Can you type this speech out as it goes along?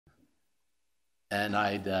And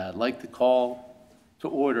I'd like to call to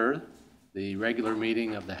order the regular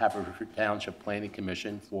meeting of the Haverford Township Planning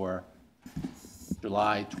Commission for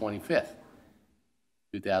July 25th,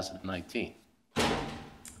 2019.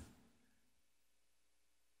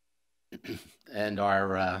 And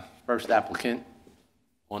our first applicant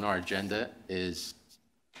on our agenda is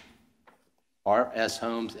R.S.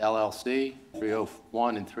 Homes, LLC,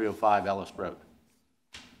 301 and 305 Ellis Road.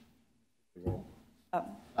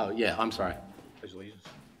 Oh, yeah, I'm sorry.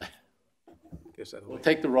 We'll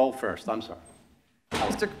take the roll first, I'm sorry.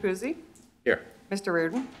 Mr. Capuzzi? Here. Mr.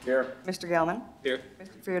 Reardon? Here. Mr. Gelman? Here.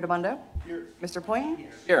 Mr. Fiorabondo? Here. Mr. Poynton?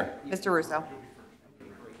 Here. Mr. Russo?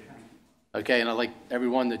 Okay, and I'd like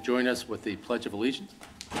everyone to join us with the Pledge of Allegiance.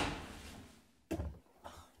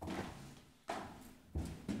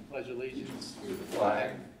 Pledge allegiance to the flag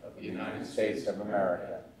of the United States of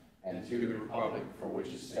America and to the republic for which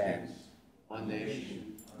it stands, one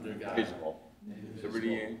nation, under God,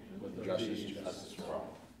 liberty with justice for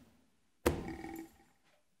all.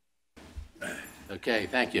 Okay,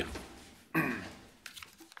 thank you.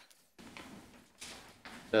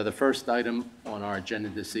 So the first item on our agenda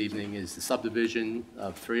this evening is the subdivision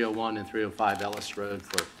of 301 and 305 Ellis Road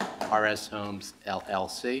for R.S. Homes,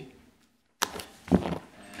 LLC.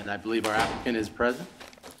 And I believe our applicant is present.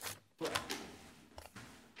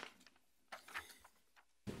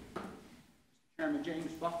 Chairman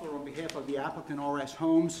James Buckler on behalf of the applicant R.S.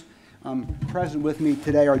 Homes. Present with me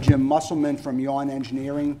today are Jim Musselman from Yawn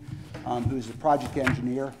Engineering, who's the project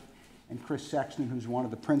engineer, and Chris Sexton, who's one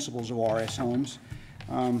of the principals of R.S. Homes.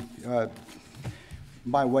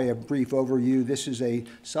 By way of brief overview, this is a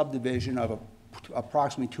subdivision of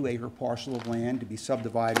approximately 2-acre parcel of land to be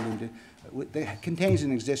subdivided into, it contains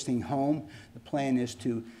an existing home. The plan is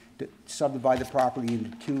to subdivide the property into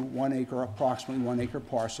two approximately 1-acre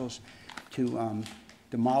parcels to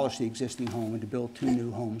demolish the existing home and to build 2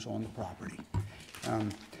 new homes on the property.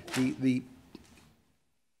 The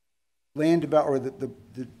land development, or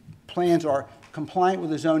the plans are compliant with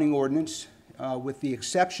the zoning ordinance, with the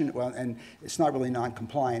exception, well, and it's not really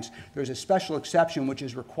non-compliance. There's a special exception which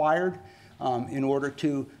is required in order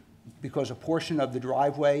to, because a portion of the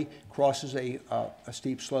driveway crosses a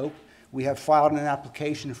steep slope. We have filed an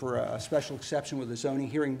application for a special exception with the zoning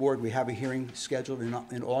hearing board. We have a hearing scheduled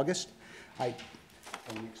in August. I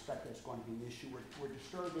don't expect that's going to be an issue. We're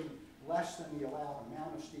disturbing less than the allowed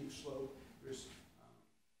amount of steep slope. There's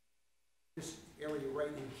this area right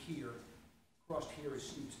in here, across here is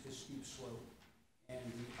steep slope. And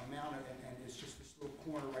the amount of, and it's just this little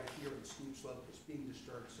corner right here of the steep slope that's being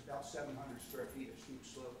disturbed. It's about 700 square feet of steep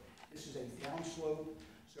slope. This is a down slope,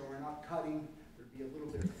 so we're not cutting. There'd be a little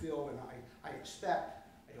bit of fill, and I expect,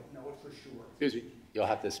 I don't know it for sure. Excuse me, you'll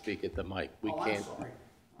have to speak at the mic. We can't.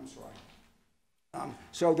 I'm sorry.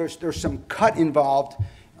 So there's some cut involved.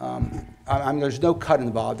 There's no cut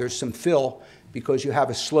involved. There's some fill because you have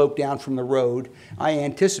a slope down from the road. I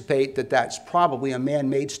anticipate that that's probably a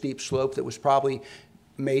man-made steep slope that was probably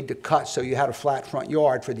made to cut so you had a flat front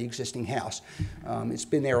yard for the existing house. It's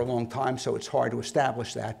been there a long time, so it's hard to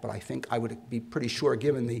establish that, but I think I would be pretty sure,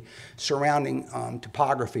 given the surrounding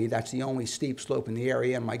topography, that's the only steep slope in the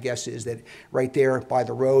area, and my guess is that right there by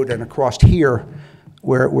the road and across here,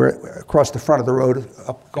 where across the front of the road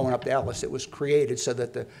going up to Ellis, it was created so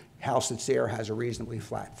that the house that's there has a reasonably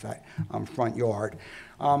flat front yard.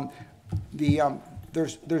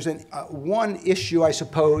 There's one issue, I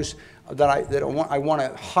suppose, that I want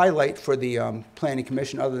to highlight for the Planning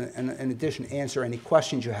Commission, other than, in addition, answer any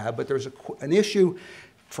questions you have. But there's an issue,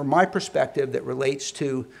 from my perspective, that relates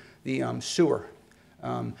to the sewer.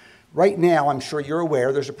 Right now, I'm sure you're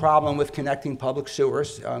aware, there's a problem with connecting public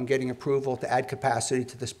sewers, getting approval to add capacity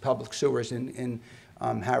to this public sewers in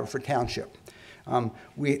Haverford Township.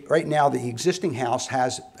 Right now, the existing house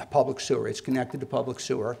has a public sewer. It's connected to public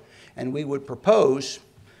sewer, and we would propose,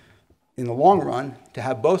 in the long run, to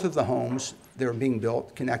have both of the homes that are being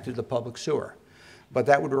built connected to the public sewer. But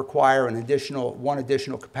that would require one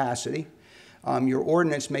additional capacity. Your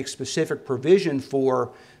ordinance makes specific provision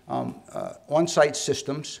for on-site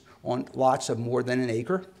systems on lots of more than 1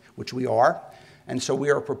 acre, which we are. And so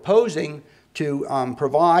we are proposing to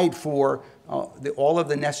provide for all of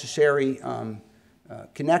the necessary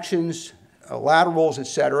connections, laterals, et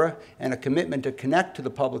cetera, and a commitment to connect to the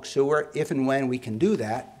public sewer if and when we can do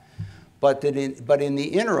that. But in the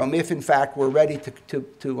interim, if in fact we're ready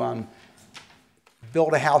to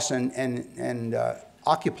build a house and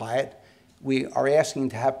occupy it, we are asking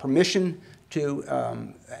to have permission to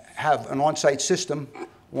have an on-site system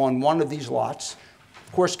on one of these lots,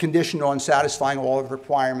 of course conditioned on satisfying all of the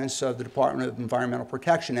requirements of the Department of Environmental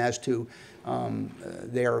Protection as to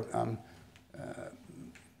their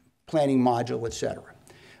planning module, et cetera.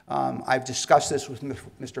 I've discussed this with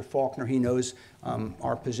Mr. Faulkner. He knows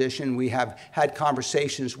our position. We have had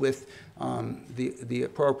conversations with the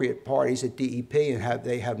appropriate parties at DEP, and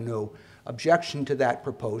they have no objection to that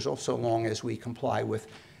proposal, so long as we comply with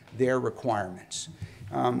their requirements.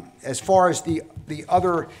 As far as the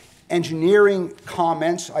other engineering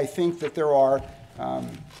comments, I think that there are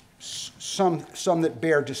some that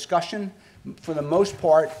bear discussion. For the most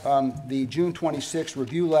part, the June 26th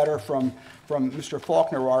review letter from Mr.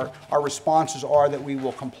 Faulkner, our responses are that we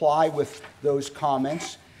will comply with those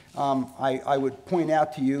comments. I would point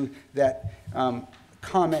out to you that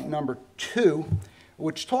comment number 2,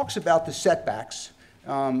 which talks about the setbacks,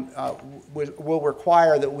 will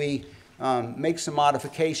require that we make some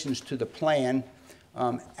modifications to the plan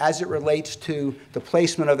as it relates to the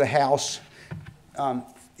placement of the house.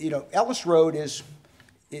 Ellis Road is,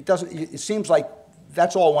 it seems like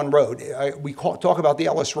that's all one road. We talk about the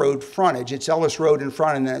Ellis Road frontage. It's Ellis Road in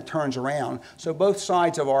front and then it turns around. So both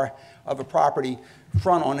sides of a property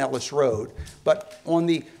front on Ellis Road. But on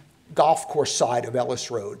the golf course side of Ellis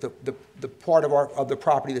Road, the part of the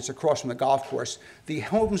property that's across from the golf course, the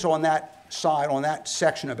homes on that side, on that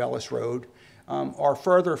section of Ellis Road, are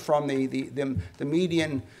further from the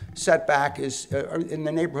median setback is in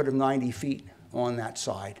the neighborhood of 90 feet on that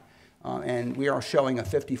side. And we are showing a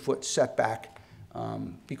 50-foot setback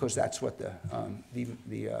because that's what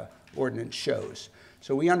the ordinance shows.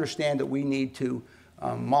 So we understand that we need to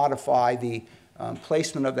modify the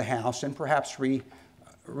placement of the house and perhaps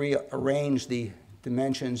rearrange the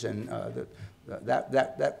dimensions, and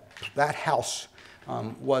that house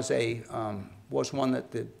was one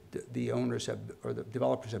that the owners have, or the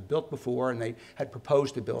developers have built before, and they had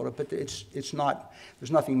proposed to build it, but it's not,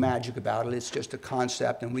 there's nothing magic about it. It's just a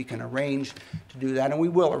concept, and we can arrange to do that, and we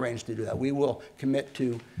will arrange to do that. We will commit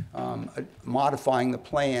to modifying the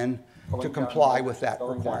plan to comply with that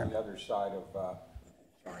requirement.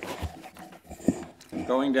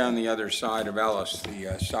 Going down the other side of Ellis,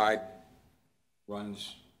 the side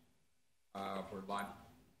runs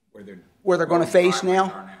where they're going to face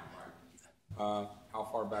now? How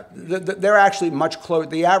far back? They're actually much closer.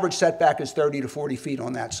 The average setback is 30 to 40 feet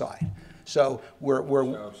on that side. So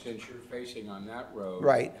So since you're facing on that road,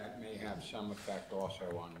 right, that may have some effect also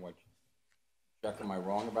on what. Chuck, am I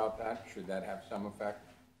wrong about that? Should that have some effect?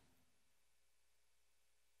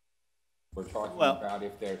 We're talking about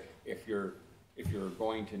if you're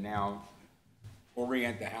going to now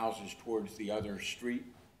orient the houses towards the other street,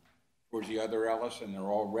 towards the other Ellis, and they're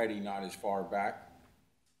already not as far back,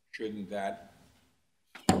 shouldn't that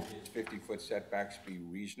 50-foot setbacks be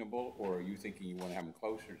reasonable, or are you thinking you want to have them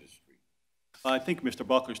closer to the street? I think Mr.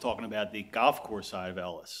 Buckler's talking about the golf course side of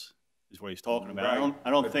Ellis, is what he's talking about. Right. I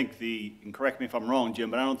don't think and correct me if I'm wrong, Jim,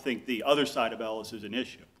 but I don't think the other side of Ellis is an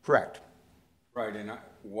issue. Correct. Right, and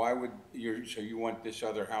why would so you want this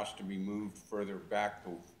other house to be moved further back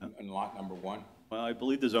in lot number 1? Well, I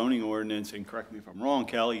believe the zoning ordinance, and correct me if I'm wrong,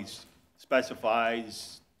 Kelly,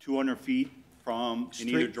 specifies 200 feet in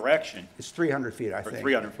either direction. It's 300 feet, I think.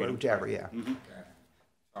 300 feet. Whichever, yeah. Okay.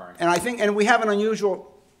 All right. And we have an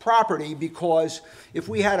unusual property because if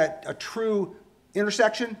we had a true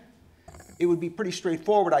intersection, it would be pretty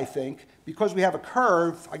straightforward, I think. Because we have a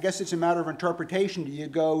curve, I guess it's a matter of interpretation. Do you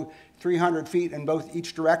go 300 feet in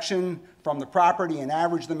each direction from the property and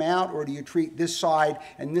average them out, or do you treat this side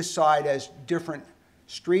and this side as different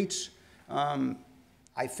streets?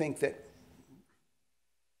 I think that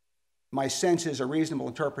my sense is a reasonable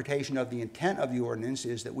interpretation of the intent of the ordinance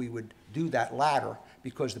is that we would do that latter,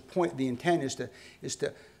 because the intent is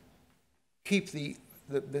to keep the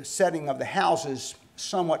setting of the houses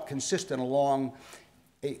somewhat consistent along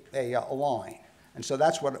a line. And so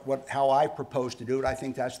that's how I propose to do it. I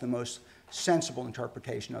think that's the most sensible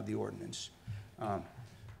interpretation of the ordinance. The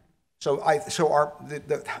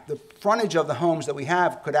frontage of the homes that we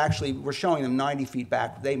have could actually, we're showing them 90 feet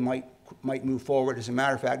back. They might move forward. As a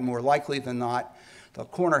matter of fact, more likely than not, the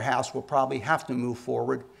corner house will probably have to move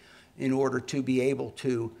forward in order to be able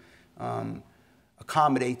to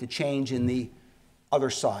accommodate the change in the other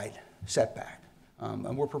side setback.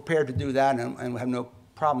 And we're prepared to do that, and we have no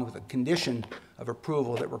problem with a condition of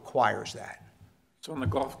approval that requires that. So on the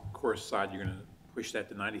golf course side, you're going to push that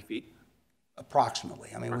to 90 feet? Approximately.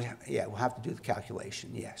 I mean, we'll have to do the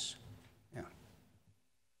calculation, yes. Yeah.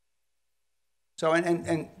 So,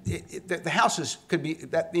 the houses could be,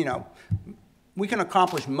 we can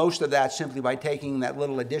accomplish most of that simply by taking that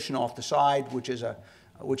little addition off the side, which is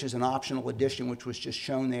an optional addition, which was just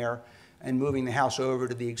shown there, and moving the house over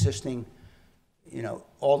to the existing,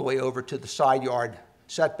 all the way over to the side yard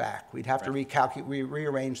setback. We'd have to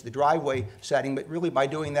rearrange the driveway setting, but really by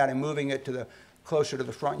doing that and moving it to closer to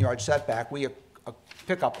the front yard setback, we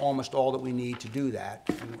pick up almost all that we need to do that,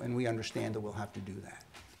 and we understand that we'll have to do that.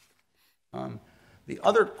 The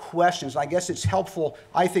other questions, I guess it's helpful,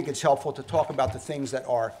 I think it's helpful to talk about the things that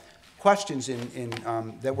are questions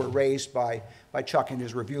that were raised by Chuck in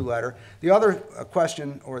his review letter. The other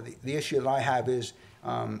question, or the issue that I have is,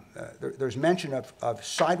 there's mention of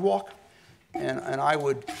sidewalk, and I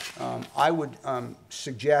would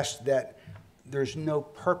suggest that there's no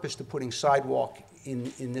purpose to putting sidewalk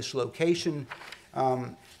in this location.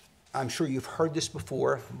 I'm sure you've heard this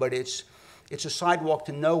before, but it's a sidewalk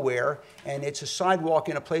to nowhere, and it's a sidewalk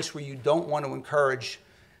in a place where you don't want to encourage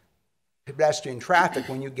pedestrian traffic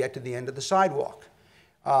when you get to the end of the sidewalk.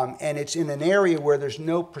 And it's in an area where there's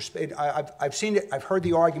no, I've seen it, I've heard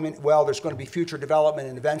the argument, well, there's going to be future development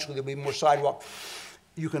and eventually there'll be more sidewalk.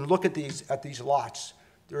 You can look at these lots.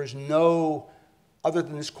 There is no, other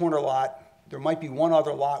than this corner lot, there might be one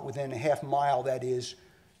other lot within a half mile that is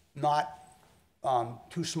not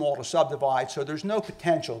too small to subdivide, so there's no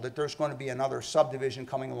potential that there's going to be another subdivision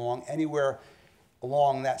coming along anywhere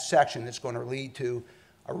along that section that's going to lead to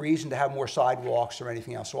a reason to have more sidewalks or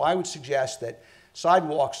anything else. So I would suggest that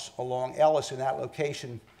sidewalks along Ellis in that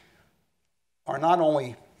location are not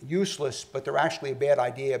only useless, but they're actually a bad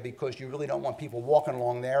idea because you really don't want people walking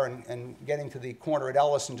along there and getting to the corner at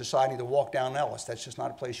Ellis and deciding to walk down Ellis. That's just not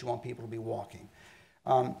a place you want people to be walking.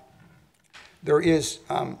 There's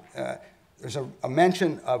a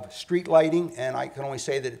mention of street lighting, and I can only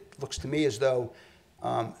say that it looks to me as though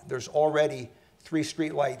there's already 3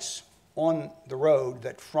 street lights on the road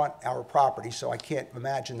that front our property, so I can't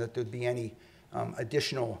imagine that there'd be any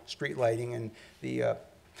additional street lighting. And the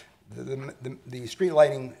street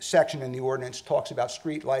lighting section in the ordinance talks about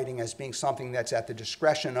street lighting as being something that's at the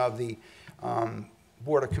discretion of the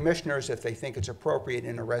Board of Commissioners if they think it's appropriate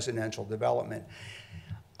in a residential development.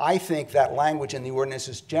 I think that language in the ordinance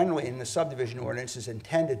is generally, in the subdivision ordinance, is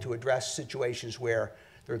intended to address situations where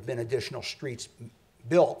there have been additional streets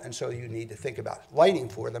built, and so you need to think about lighting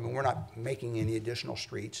for them, and we're not making any additional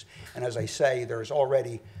streets. And as I say, there's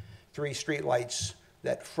already 3 street lights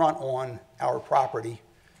that front on our property,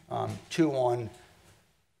 2 one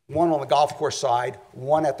on the golf course side,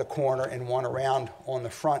 1 at the corner, and 1 around on the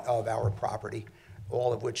front of our property,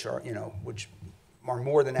 all of which are, which are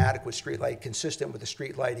more than adequate street light, consistent with the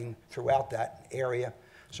street lighting throughout that area,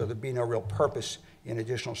 so there'd be no real purpose in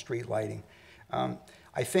additional street lighting.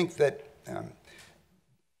 I think that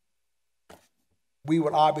we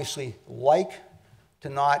would obviously like to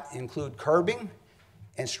not include curbing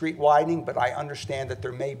and street widening, but I understand that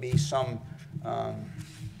there may be some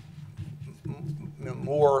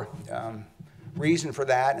more reason for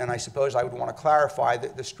that, and I suppose I would want to clarify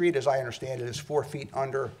that the street, as I understand it, is 4 feet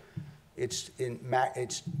under it's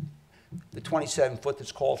the 27 foot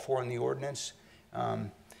that's called for in the ordinance,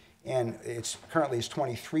 and it's currently is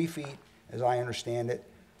 23 feet, as I understand it.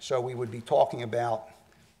 So we would be talking about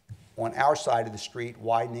on our side of the street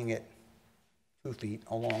widening it 2 feet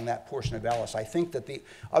along that portion of Ellis. I think that the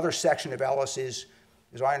other section of Ellis is,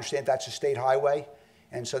 as I understand, that's a state highway,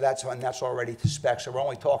 and so that's already to spec. So we're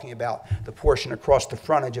only talking about the portion across the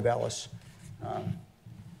frontage of Ellis.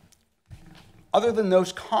 Other than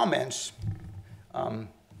those comments,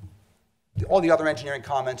 all the other engineering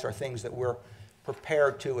comments are things that we're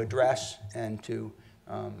prepared to address and to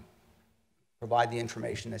provide the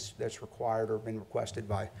information that's required or been requested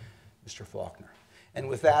by Mr. Faulkner. And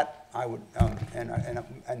with that, I would,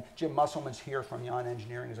 and Jim Musselman's here from Yon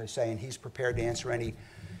Engineering, as I say, and he's prepared to answer any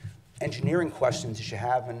engineering questions that you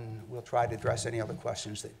have, and we'll try to address any other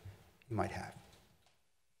questions that you might have.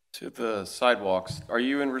 To the sidewalks, are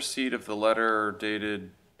you in receipt of the letter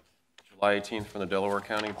dated July 18th from the Delaware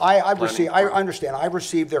County? I understand. I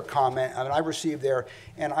received their comment. I mean, I received their,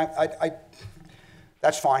 and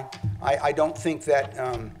that's fine. I don't think that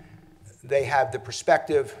they have the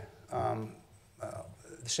perspective, the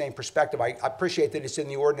same perspective. I appreciate that it's in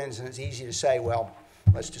the ordinance and it's easy to say, well,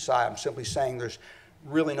 let's decide. I'm simply saying there's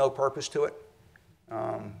really no purpose to it.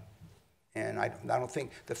 And I don't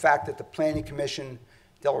think the fact that the Planning Commission,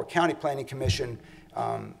 Delaware County Planning Commission,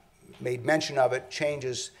 made mention of it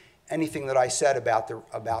changes anything that I said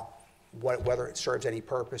about whether it serves any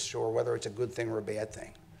purpose or whether it's a good thing or a bad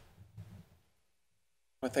thing.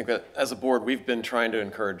 I think that as a board, we've been trying to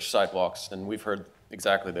encourage sidewalks, and we've heard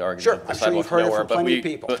exactly the argument. Sure, the I'm sure you've heard it from plenty of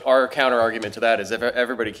people. But our counter argument to that is if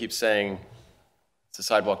everybody keeps saying it's a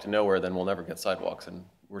sidewalk to nowhere, then we'll never get sidewalks, and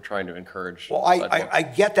we're trying to encourage Well, sidewalks. I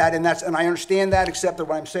get that, and I understand that, except that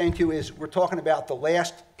what I'm saying to you is, we're talking about the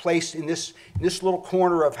last place in this little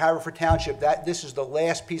corner of Haverford Township, that this is the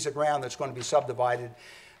last piece of ground that's going to be subdivided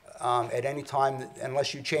at any time,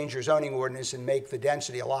 unless you change your zoning ordinance and make the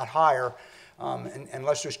density a lot higher. And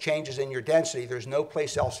unless there's changes in your density, there's no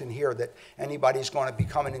place else in here that anybody's going to be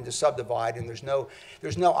coming in to subdivide, and there's no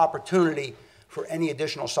opportunity for any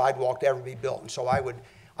additional sidewalk to ever be built. And so I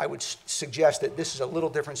would suggest that this is a little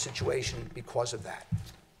different situation because of that.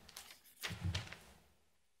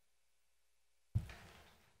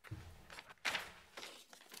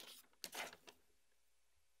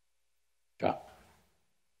 John?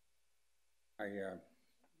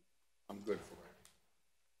 I'm good for it.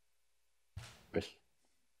 Chris?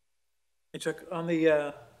 Hey Chuck, on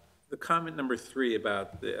the comment number 3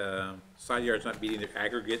 about the side yards not meeting their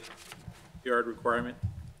aggregate yard requirement.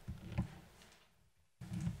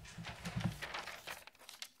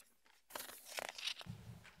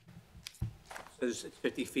 Says it's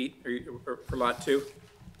 50 feet or for lot 2.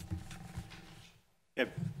 Yeah,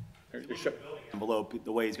 envelope,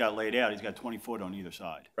 the way he's got it laid out, he's got 20 foot on either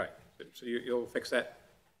side. Right, so you'll fix that?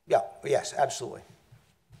 Yeah, yes, absolutely.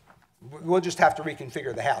 We'll just have to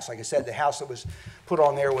reconfigure the house. Like I said, the house that was put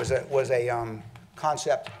on there was a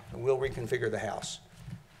concept, and we'll reconfigure the house.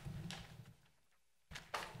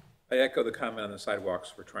 I echo the comment on the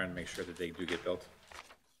sidewalks. We're trying to make sure that they do get built.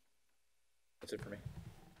 That's it for me.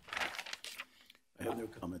 I have no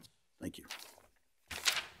comments. Thank you.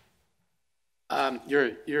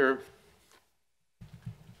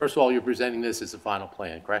 First of all, you're presenting this as a final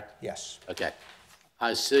plan, correct? Yes. Okay.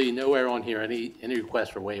 I see nowhere on here any requests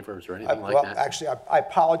for waivers or anything like that. Actually, I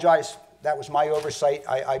apologize. That was my oversight.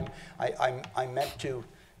 I meant to,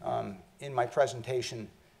 in my presentation,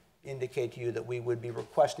 indicate to you that we would be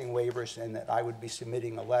requesting waivers and that I would be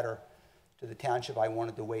submitting a letter to the township. I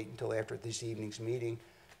wanted to wait until after this evening's meeting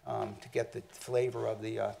to get the flavor of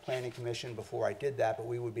the Planning Commission before I did that, but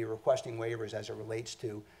we would be requesting waivers as it relates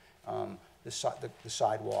to the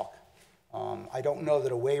sidewalk. I don't know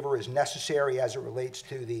that a waiver is necessary as it relates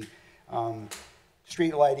to the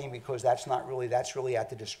street lighting, because that's really at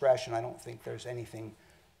the discretion. I don't think there's anything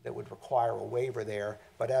that would require a waiver there.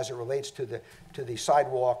 But as it relates to the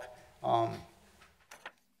sidewalk,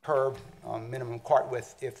 curb, minimum cart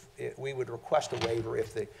width, we would request a waiver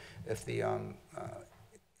if the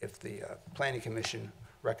Planning Commission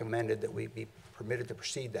recommended that we be permitted to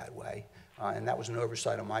proceed that way. And that was an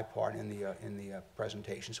oversight on my part in the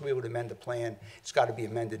presentation. So we would amend the plan. It's got to be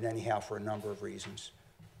amended anyhow for a number of reasons.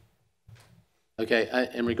 Okay,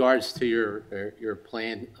 in regards to your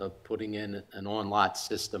plan of putting in an on-lot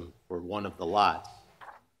system for one of the lots,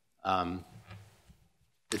 the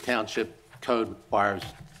township code requires,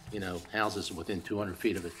 houses within 200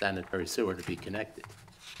 feet of a sanitary sewer to be connected.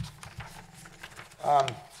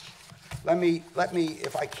 Let me,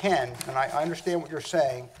 if I can, and I understand what you're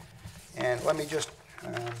saying, and let me just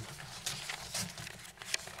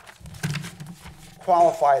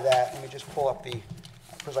qualify that. Let me just pull up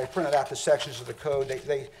because I printed out the sections of the code.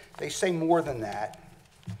 They say more than that.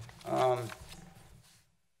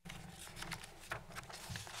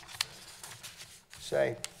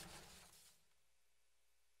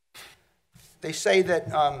 They say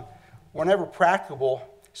that whenever practicable,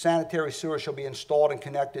 sanitary sewer shall be installed and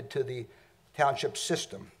connected to the township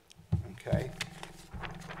system. Okay? I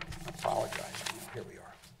apologize. Here we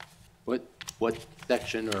are. What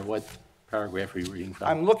section or what paragraph are you reading from?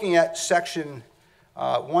 I'm looking at section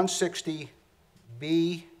 160B,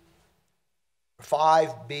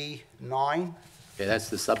 5B9. Okay, that's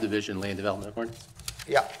the subdivision land development ordinance?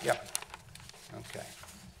 Yeah. Okay.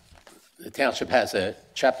 The township has a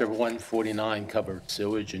Chapter 149 covered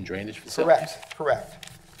sewage and drainage facilities? Correct.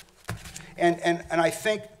 And I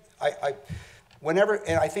think I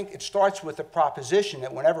think it starts with the proposition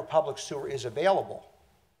that whenever public sewer is available,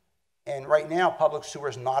 and right now public sewer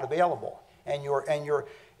is not available, and your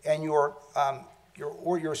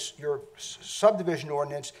subdivision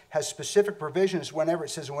ordinance has specific provisions whenever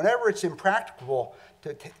it's impracticable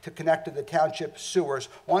to connect to the township sewers,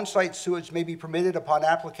 on-site sewage may be permitted upon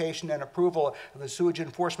application and approval of the sewage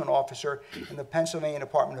enforcement officer in the Pennsylvania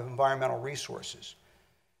Department of Environmental Resources.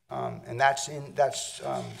 And that's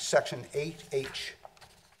section 8H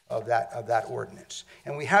of that ordinance.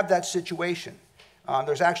 And we have that situation.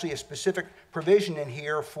 There's actually a specific provision in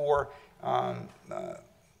here for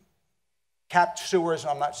capped sewers.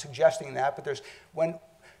 I'm not suggesting that, but when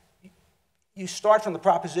you start from the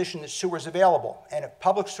proposition that sewer is available, and if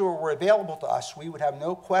public sewer were available to us, we would have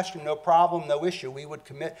no question, no problem, no issue. We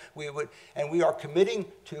are committing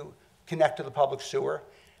to connect to the public sewer.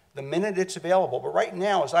 the minute it's available. But right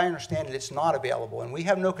now, as I understand it, it's not available, and we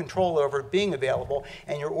have no control over it being available,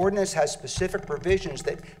 and your ordinance has specific provisions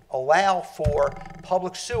that allow for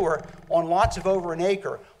public sewer on lots of over an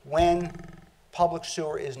acre when public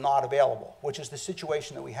sewer is not available, which is the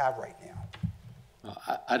situation that we have right now.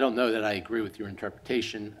 I don't know that I agree with your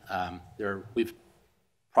interpretation. We've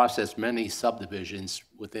processed many subdivisions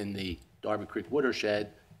within the Darby Creek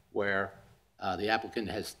watershed where the applicant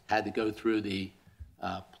has had to go through the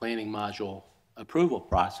planning module approval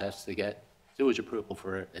process to get sewage approval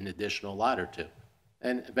for an additional lot or two.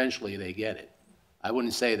 And eventually they get it. I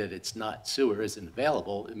wouldn't say that it's not, sewer isn't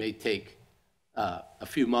available. It may take a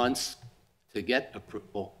few months to get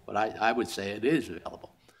approval, but I would say it is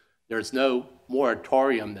available. There's no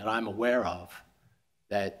moratorium that I'm aware of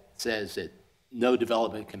that says that no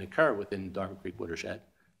development can occur within the Darby Creek watershed.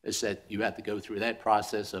 It's that you have to go through that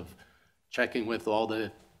process of checking with all the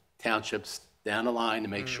townships down the line to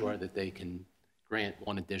make sure that they can grant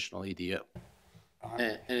one additional EDU.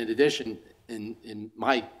 And in addition, in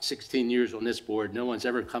my 16 years on this board, no one's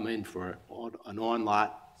ever come in for an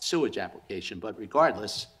on-lot sewage application. But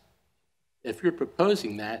regardless, if you're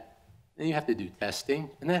proposing that, then you have to do testing,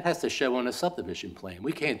 and that has to show on a subdivision plan.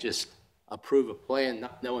 We can't just approve a plan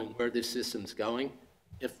not knowing where this system's going,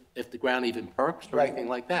 if the ground even perks or anything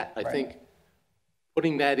like that. I think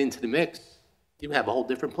putting that into the mix, you have a whole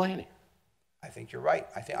different planning. I think you're right.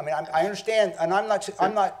 I understand, and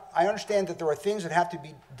I understand that there are things that have to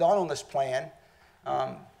be done on this plan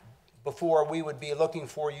before we would be looking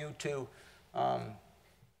for you to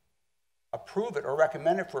approve it or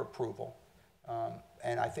recommend it for approval.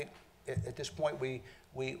 And I think at this point we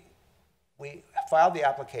filed the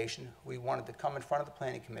application. We wanted to come in front of the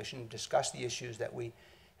Planning Commission and discuss the issues that we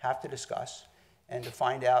have to discuss and to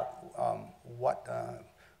find out what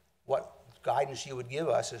guidance you would give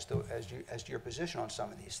us as to your position on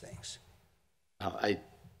some of these things.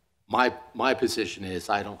 My position is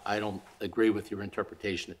I don't agree with your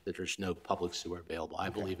interpretation that there's no public sewer available. I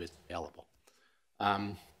believe it's available.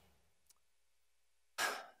 I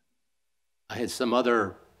had some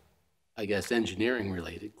other, I guess,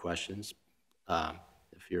 engineering-related questions.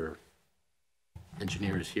 If your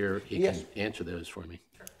engineer is here, he can answer those for me.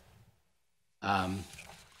 And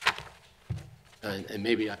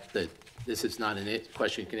maybe this is not a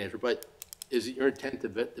question you can answer, but is it your intent to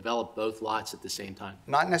develop both lots at the same time?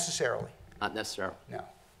 Not necessarily. Not necessarily? No.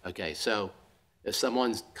 Okay, so if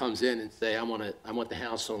someone comes in and say, I want the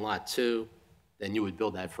house on lot 2, then you would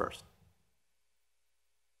build that first?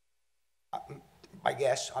 I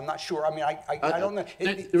guess. I'm not sure. I mean, I don't know.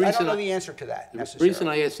 I don't know the answer to that necessarily. The reason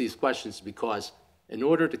I ask these questions is because in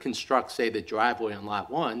order to construct, say, the driveway on lot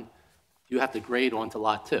 1, you have to grade onto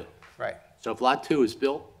lot 2. Right. So if lot 2 is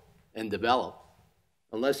built and developed,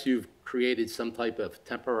 unless you've created some type of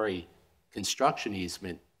temporary construction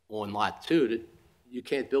easement on lot 2, you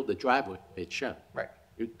can't build the driveway it's shown. Right.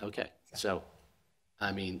 Okay. So,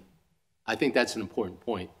 I mean, I think that's an important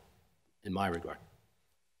point in my regard.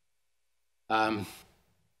 And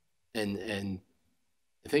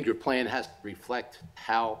I think your plan has to reflect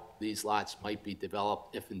how these lots might be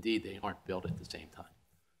developed if indeed they aren't built at the same time.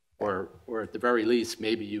 Or at the very least,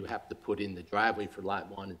 maybe you have to put in the driveway for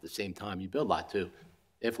lot 1 at the same time you build lot 2,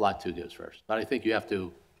 if lot 2 goes first. But I think you have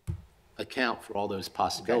to account for all those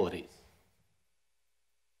possibilities.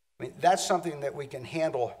 Okay. I mean, that's something that we can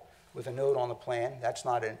handle with a note on the plan. That's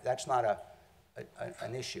not an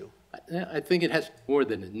issue. I think it has more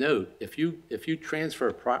than a note. If you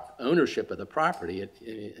transfer ownership of the property,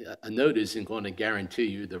 a note isn't going to guarantee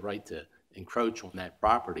you the right to encroach on that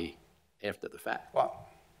property after the fact. Well,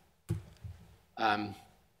 again,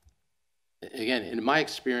 in my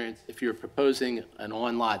experience, if you're proposing an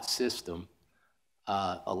on-lot system,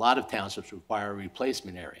 a lot of townships require a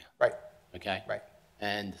replacement area. right. Okay? Right.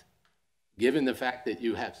 And given the fact that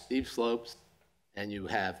you have steep slopes and you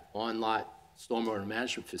have on-lot stormwater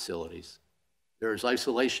management facilities, there's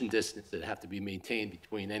isolation distance that have to be maintained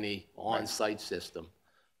between any on-site system.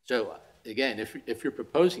 So again, if you're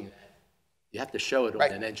proposing that, you have to show it on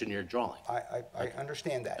Right. an engineered drawing. I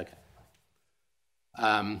understand that. Okay.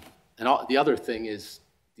 And the other thing is,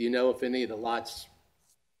 do you know if any of the lots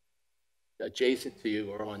adjacent to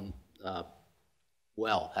you are on have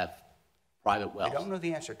private wells? I don't know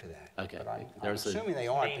the answer to that. Okay. But I'm There's a- assuming they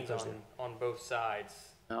aren't Names because on both sides.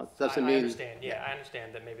 No, it doesn't I mean, understand, yeah, I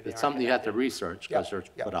understand that maybe they aren't. it's something you have to connected. research, because Yeah, there's,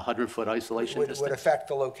 yeah. what, 100-foot isolation would distance? affect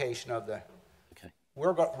the location of the. Okay.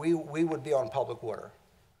 We would be on public water.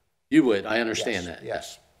 You would, I understand that.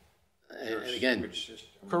 Yes. And again, Sewage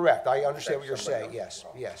system. Correct. I understand what you're Somebody saying. else.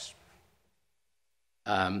 Yes.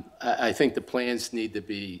 Yes. I think the plans need to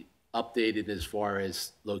be updated as far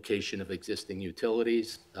as location of existing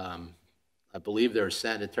utilities. I believe there are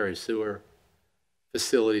sanitary sewer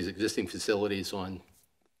facilities, existing facilities on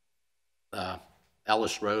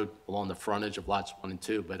Ellis Road along the frontage of lots 1 and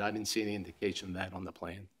 2, but I didn't see any indication of that on the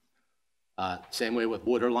plan. Same way with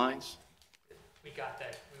water lines. We got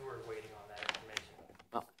that, we were waiting on that information.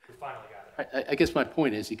 Well, We finally got it. I guess my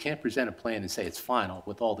point is you can't present a plan and say it's final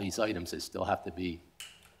with all these items that still have to be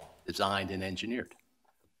designed and engineered.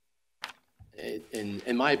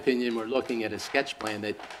 In my opinion, we're looking at a sketch plan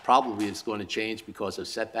that probably is going to change because of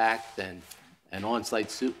setbacks and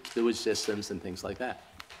on-site sewage systems and things like that.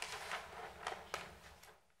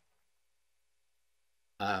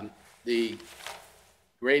 The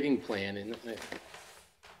grading plan, and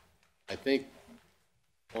I think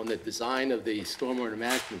on the design of the stormwater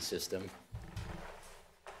management system,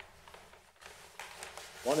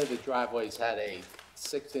 one of the driveways had a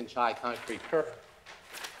 6-inch high concrete curb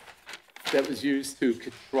that was used to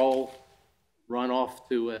control runoff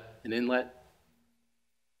to an inlet.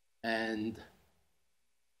 And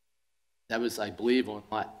that was, I believe, on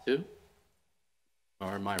lot 2,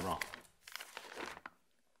 or am I wrong?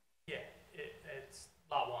 Yeah, it's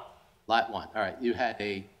lot 1. Lot 1, all right. You had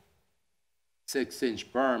a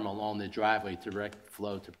 6-inch berm along the driveway to direct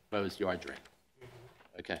flow to proposed yard drain.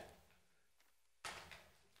 Okay.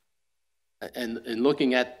 And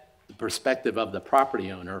looking at the perspective of the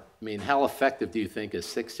property owner, I mean, how effective do you think a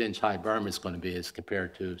 6-inch high berm is going to be as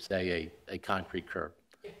compared to, say, a concrete curb?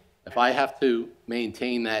 If I have to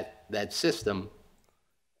maintain that system,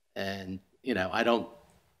 and, you know,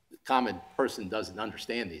 the common person doesn't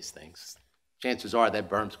understand these things, chances are that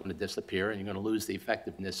berm's going to disappear and you're going to lose the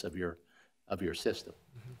effectiveness of your system.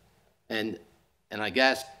 And I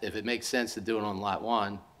guess if it makes sense to do it on lot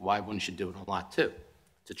 1, why wouldn't you do it on lot 2?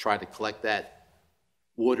 To try to collect that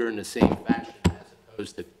water in the same fashion as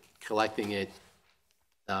opposed to collecting it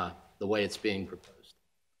the way it's being proposed.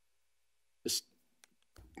 Just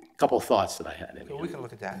a couple of thoughts that I had. We can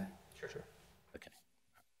look at that. Sure. Okay.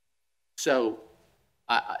 So,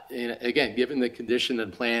 again, given the condition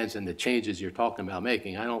of the plans and the changes you're talking about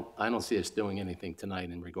making, I don't see us doing anything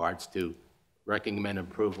tonight in regards to recommend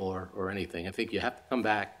approval or anything. I think you have to come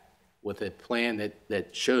back with a plan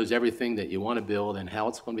that shows everything that you want to build and how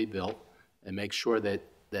it's going to be built, and make sure that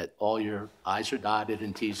all your I's are dotted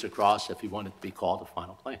and T's are crossed if you want it to be called a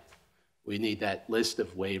final plan. We need that list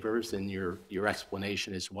of waivers and your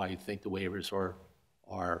explanation as to why you think the waivers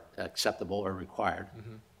are acceptable or required.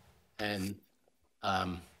 And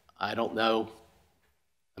I don't know,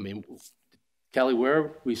 I mean, Kelly,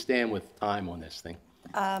 where we stand with time on this thing?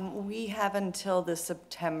 We have until the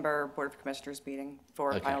September Board of Commissioners meeting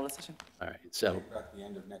for a Okay. final decision. All right, so At the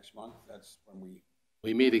end of next month, that's when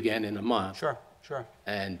we meet again in a month. Sure.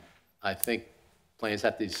 And I think plans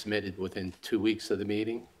have to be submitted within 2 weeks of the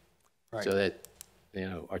meeting. Right. So that, you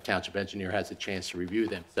know, our township engineer has a chance to review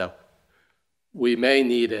them. So we may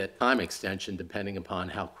need a time extension depending upon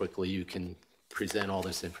how quickly you can present all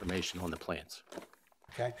this information on the plans.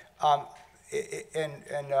 Okay. I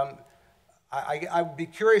would be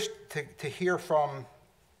curious to hear from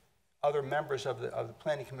other members of the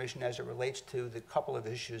Planning Commission as it relates to the couple of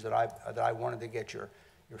issues that I wanted to get your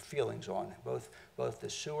feelings on, both the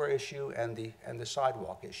sewer issue and the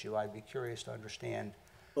sidewalk issue. I'd be curious to understand.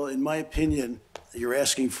 Well, in my opinion, you're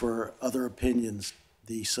asking for other opinions.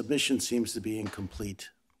 The submission seems to be incomplete.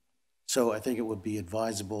 So I think it would be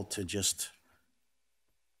advisable to just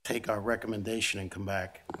take our recommendation and come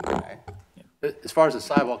back. Okay. As far as the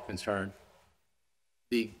sidewalk concerned,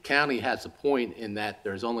 the county has a point in that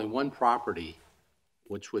there's only one property,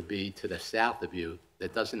 which would be to the south of you,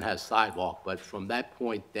 that doesn't have sidewalk, but from that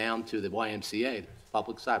point down to the YMCA, there's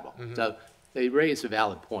public sidewalk. So they raise a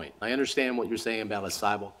valid point. I understand what you're saying about a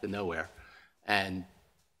sidewalk to nowhere, and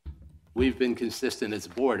we've been consistent as a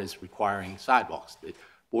board as requiring sidewalks. The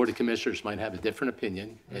Board of Commissioners might have a different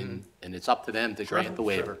opinion, and it's up to them to grant the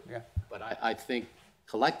waiver. Yeah. But I think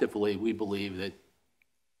collectively, we believe that,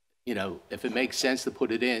 you know, if it makes sense to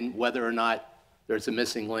put it in, whether or not there's a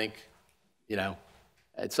missing link, you know,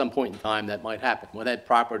 at some point in time, that might happen. When that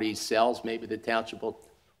property sells, maybe the township will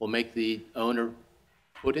make the owner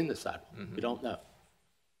put in the sidewalk. We don't know.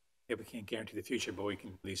 Yeah, we can't guarantee the future, but we can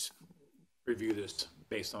at least review this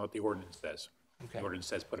based on what the ordinance says. Okay. The ordinance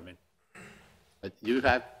says put them in. But you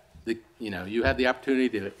have you have the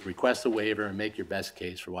opportunity to request a waiver and make your best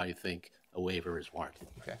case for why you think a waiver is warranted.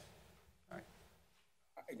 Okay. All right.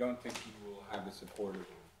 I don't think you will have the support of the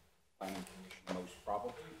planning commission, most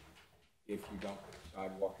probably, if you don't put a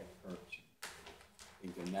sidewalk and curbs. I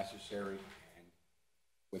think they're necessary, and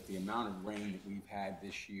with the amount of rain that we've had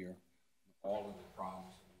this year, all of the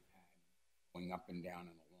problems that we've had, going up and down and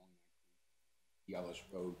along the Ellis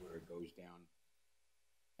Road where it goes down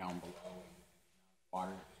below, and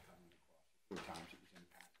water is coming across. 4 times it was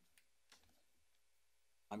impacted.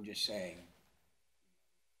 I'm just saying,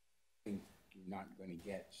 I think you're not going to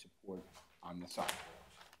get support on the sidewalks.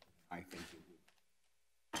 I think it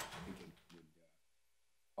would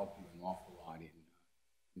help you an awful lot in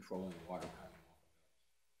controlling the water coming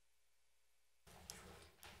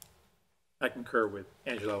off. I concur with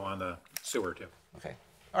Angelo on the sewer, too. Okay,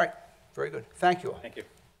 all right, very good. Thank you all. Thank you.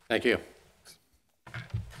 Thank you.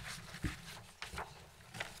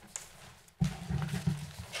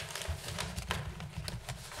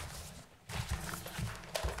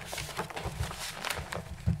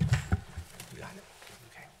 You got it?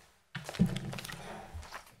 Okay.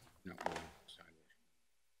 Not really sidewalks.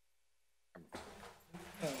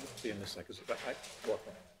 See in this second,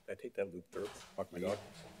 I take that loop through, walk my dog.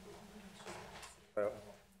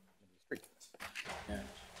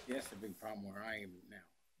 Yeah, that's the big problem where I am now.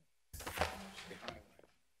 The highway.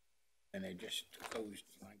 And they just closed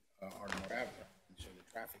like Ardmore Avenue, and so the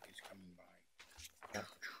traffic is coming by.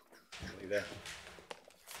 Leave that.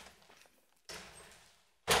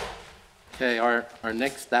 Okay, our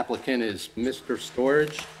next applicant is Mr.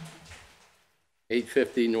 Storage,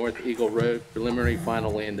 850 North Eagle Road, preliminary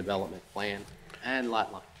final land development plan and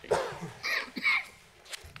lot line change.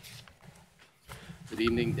 Good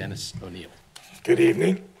evening, Dennis O'Neill. Good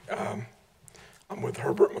evening. I'm with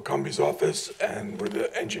Herbert McCumbie's office, and we're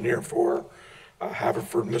the engineer for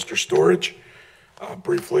Haverford Mr. Storage.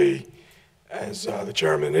 Briefly, as the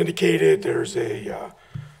chairman indicated, there's a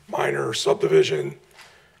minor subdivision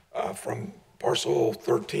from parcel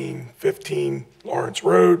 1315 Lawrence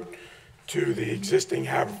Road to the existing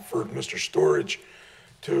Haverford Mr. Storage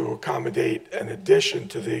to accommodate an addition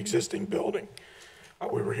to the existing building.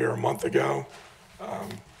 We were here a month ago.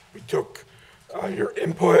 We took your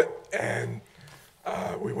input, and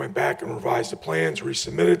we went back and revised the plans,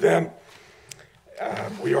 resubmitted them.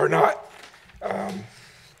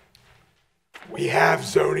 We have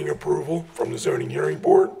zoning approval from the zoning hearing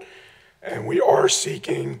board, and we are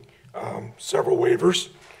seeking several waivers.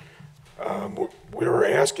 We are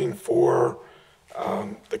asking for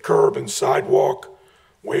the curb and sidewalk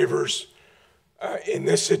waivers. In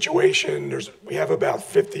this situation, we have about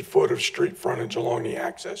 50 foot of street frontage along the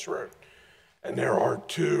access road. And there are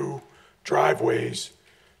 2 driveways,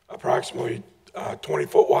 approximately 20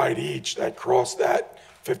 foot wide each, that cross that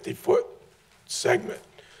 50 foot segment.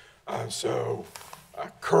 So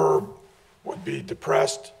a curb would be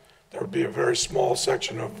depressed. There would be a very small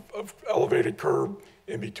section of elevated curb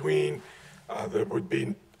in between. There would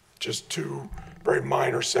be just 2 very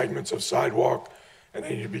minor segments of sidewalk, and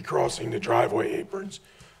then you'd be crossing the driveway aprons.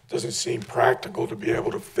 It doesn't seem practical to be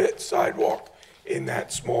able to fit sidewalk in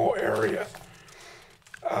that small area.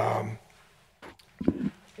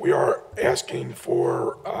 We are asking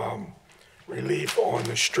for relief on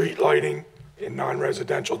the street lighting in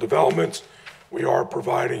non-residential developments. We are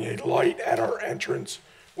providing a light at our entrance,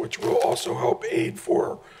 which will also help aid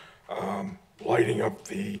for lighting up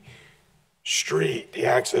the street, the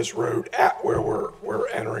access road at where we're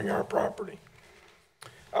entering our property.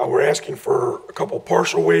 We're asking for a couple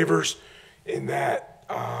partial waivers in that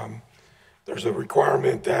there's a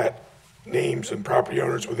requirement that names and property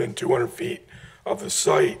owners within 200 feet of the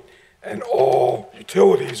site and all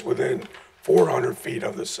utilities within 400 feet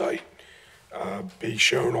of the site be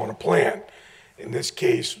shown on a plan. In this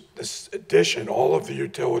case, this addition, all of the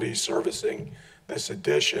utilities servicing this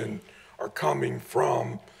addition are coming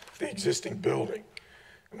from the existing building.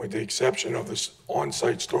 And with the exception of this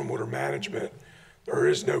on-site stormwater management, there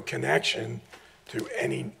is no connection to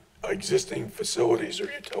any existing facilities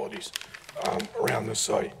or utilities around the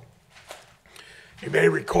site. You may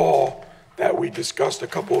recall that we discussed a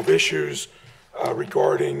couple of issues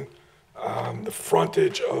regarding the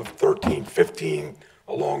frontage of 1315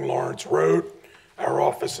 along Lawrence Road. Our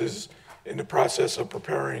office is in the process of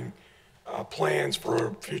preparing plans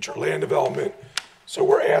for future land development. So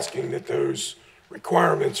we're asking that those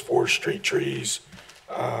requirements for street trees,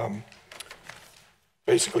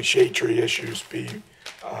 basically shade tree issues, be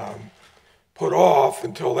put off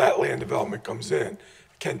until that land development comes in.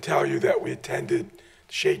 I can tell you that we attended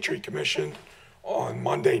the Shade Tree Commission on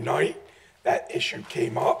Monday night. That issue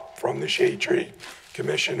came up from the Shade Tree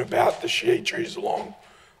Commission about the shade trees along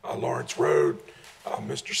Lawrence Road.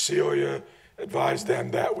 Mr. Celia advised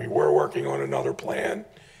them that we were working on another plan,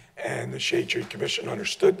 and the Shade Tree Commission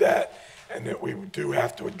understood that, and that we do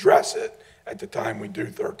have to address it at the time we do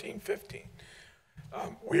 1315.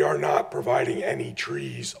 We are not providing any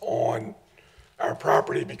trees on our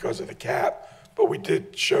property because of the cap, but we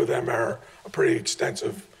did show them a pretty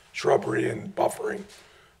extensive shrubbery and buffering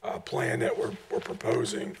plan that we're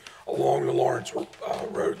proposing along the Lawrence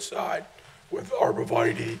Road side with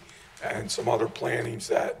arborvitae and some other plantings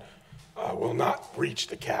that will not reach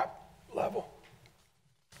the cap level.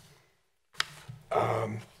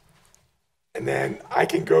 And then I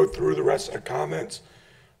can go through the rest of the comments.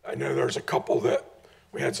 I know there's a couple that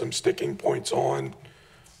we had some sticking points on.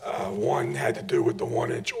 One had to do with the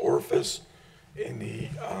 1-inch orifice in the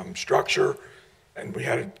structure, and we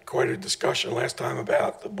had quite a discussion last time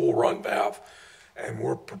about the bull run valve, and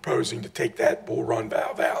we're proposing to take that bull run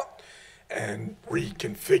valve out and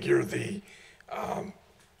reconfigure the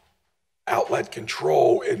outlet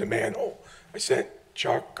control in the manhole. I sent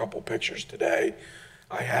Chuck a couple pictures today.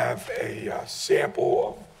 I have a sample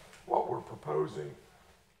of what we're proposing.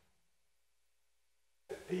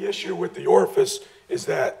 The issue with the orifice is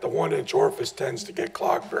that the 1-inch orifice tends to get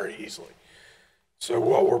clogged very easily. So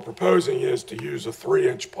what we're proposing is to use a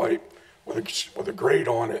 3-inch pipe with a grate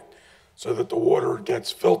on it so that the water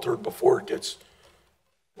gets filtered before it gets,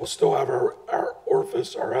 we'll still have our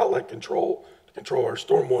orifice, our outlet control to control our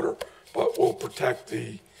stormwater, but we'll protect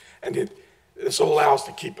this will allow us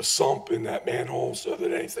to keep a sump in that manhole so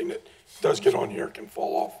that anything that does get on here can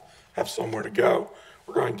fall off, have somewhere to go.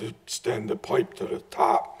 We're going to extend the pipe to the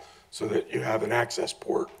top so that you have an access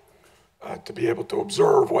port to be able to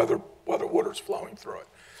observe whether water's flowing through it.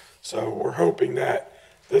 So we're hoping that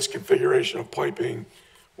this configuration of piping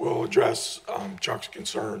will address Chuck's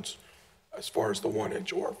concerns as far as the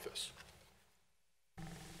 1-inch orifice.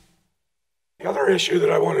 The other issue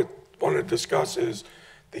that I want to discuss is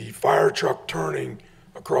the fire truck turning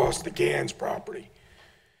across the Gans property.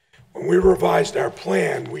 When we revised our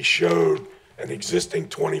plan, we showed an existing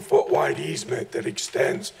 20-foot wide easement that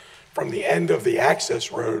extends from the end of the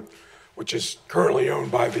access road, which is currently owned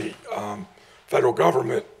by the federal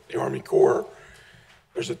government, the Army Corps.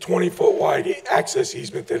 There's a 20-foot wide access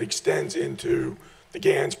easement that extends into the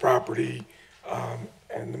Gans property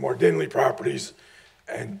and the Mardinley properties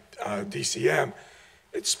and DCM.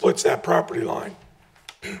 It splits that property line.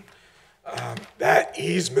 That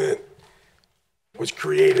easement was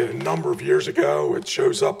created a number of years ago. It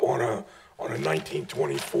shows up on a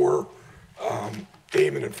 1924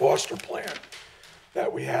 Damon and Foster plan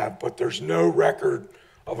that we have, but there's no record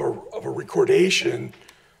of a recordation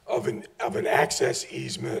of an access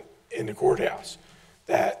easement in the courthouse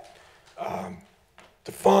that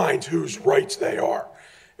defines whose rights they are.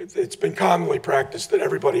 It's been commonly practiced that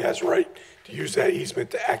everybody has a right to use that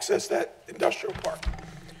easement to access that industrial park.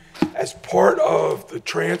 As part of the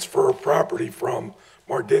transfer of property from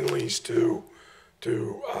Mardinley's to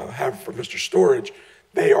Haverford Mr. Storage,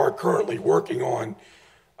 they are currently working on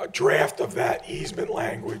a draft of that easement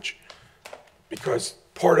language because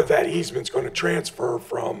part of that easement is going to transfer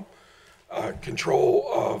from control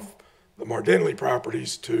of the Mardinley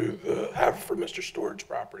properties to the Haverford Mr. Storage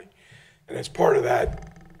property. And as part of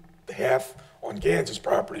that, the half on Gans's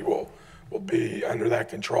property will be under that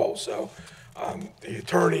control. So the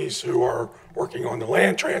attorneys who are working on the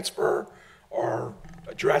land transfer are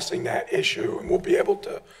addressing that issue, and we'll be able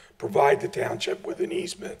to provide the township with an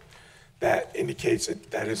easement that indicates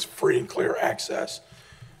that is free and clear access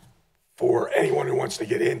for anyone who wants to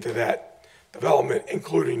get into that development,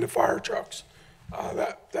 including the fire trucks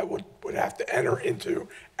that would have to enter into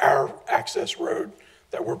our access road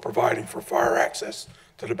that we're providing for fire access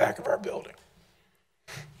to the back of our building.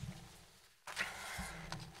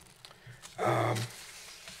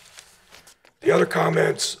 The other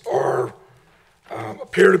comments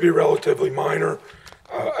appear to be relatively minor.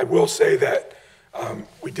 I will say that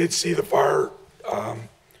we did see the fire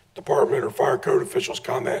department or fire code officials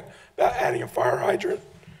comment about adding a fire hydrant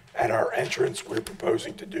at our entrance. We're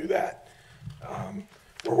proposing to do that.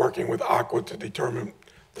 We're working with Aqua to determine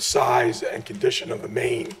the size and condition of the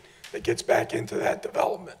main that gets back into that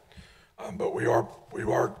development. But we are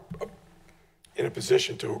in a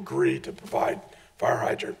position to agree to provide fire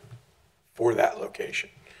hydrant for that location.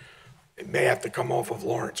 It may have to come off of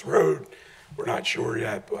Lawrence Road. We're not sure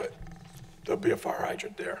yet, but there'll be a fire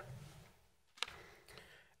hydrant there.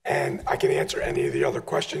 And I can answer any of the other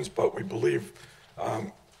questions, but we believe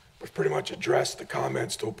we've pretty much addressed the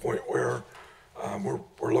comments to a point where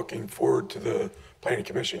we're looking forward to the Planning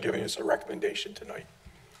Commission giving us a recommendation tonight.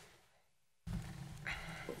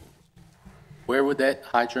 Where would that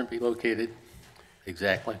hydrant be located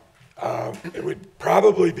exactly? It would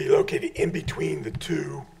probably be located in between the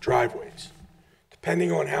two driveways,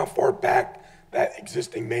 depending on how far back that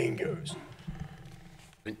existing main goes.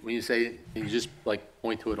 When you say, can you just like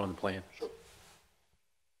point to it on the plan? Sure.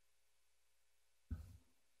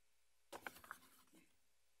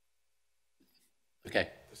 Okay,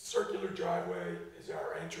 The circular driveway is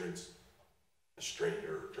our entrance. The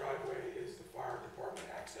straighter driveway is the fire department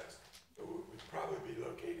access. So it would probably be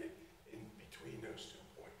located in between those 2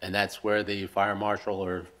 points. and that's where the fire marshal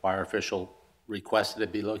or fire official requested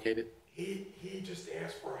it be located? He just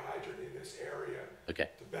asked for a hydrant in this area Okay,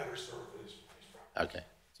 to better serve his property. okay.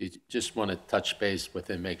 So you just want to touch base with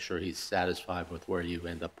him, make sure he's satisfied with where you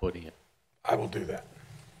end up putting it. I will do that.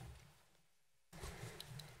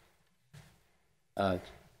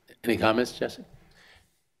 Any comments, Jesse?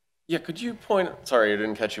 Yeah, could you point, sorry, I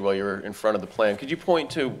didn't catch you while you were in front of the plan. Could you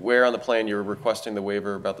point to where on the plan you were requesting the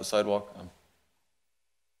waiver about the sidewalk?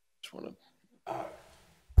 Just want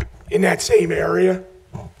to. In that same area,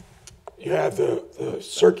 you have the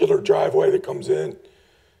circular driveway that comes in.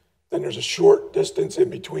 Then there's a short distance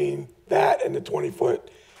in between that and the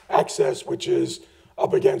 20-foot access, which is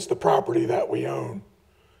up against the property that we own.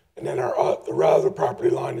 And then the other property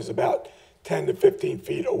line is about 10 to 15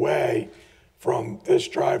 feet away from this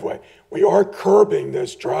driveway. We are curbing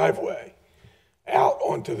this driveway out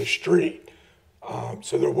onto the street.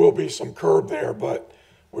 So there will be some curb there, but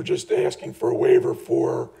we're just asking for a waiver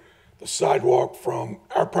for the sidewalk from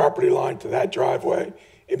our property line to that driveway,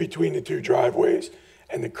 in between the 2 driveways,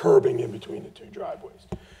 and the curbing in between the 2 driveways.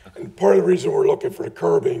 And part of the reason we're looking for the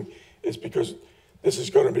curbing is because this is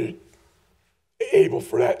going to be able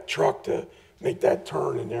for that truck to make that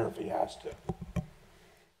turn in there if he has to.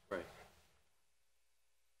 Right.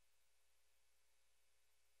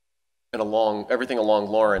 And everything along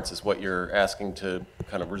Lawrence is what you're asking to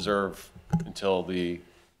kind of reserve until the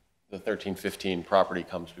 1315 property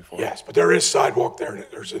comes before? Yes, but there is sidewalk there.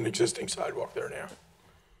 There's an existing sidewalk there now.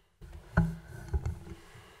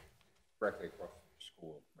 Directly across the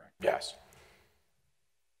school, right? Yes.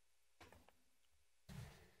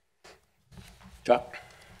 Chuck?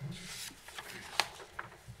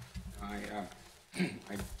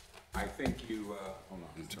 I think you, hold on,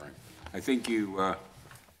 I'm sorry. I think you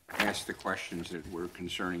asked the questions that were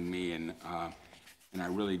concerning me, and I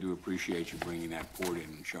really do appreciate you bringing that port in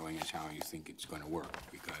and showing us how you think it's going to work,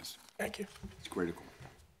 because Thank you. it's critical.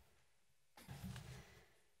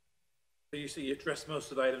 So you see, you addressed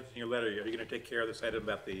most of the items in your letter. Are you going to take care of this item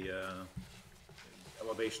about the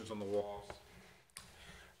elevations on the walls?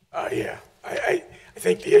 Yeah, I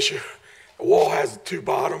think the issue, the wall has 2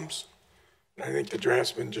 bottoms, and I think the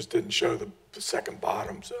draftsman just didn't show the second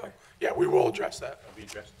bottom, so, yeah, we will address that. That'll be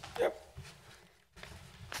addressed. Yep.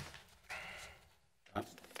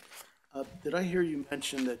 Did I hear you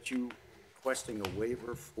mention that you requesting a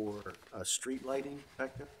waiver for street lighting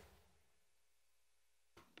back there?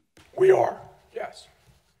 We are, yes.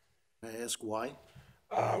 May I ask why?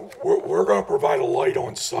 We're going to provide a light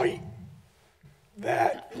on site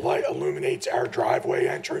that light illuminates our driveway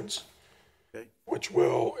entrance, Okay. which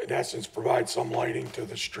will, in essence, provide some lighting to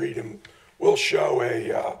the street, and we'll show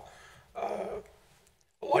a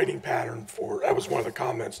lighting pattern for, that was one of the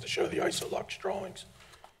comments, to show the Isolux drawings.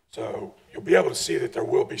 So you'll be able to see that there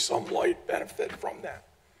will be some light benefit from that.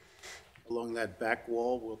 Along that back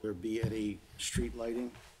wall, will there be any street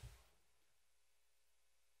lighting?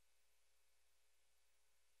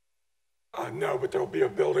 No, but there'll be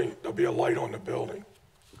a light on the building.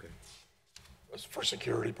 Okay, That's for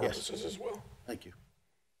security purposes as well. thank you.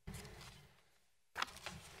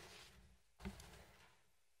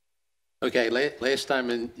 Okay, last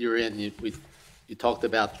time you were in, you talked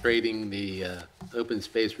about trading the open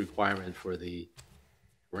space requirement for the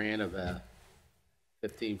grant of a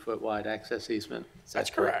 15-foot wide access easement? Is that That's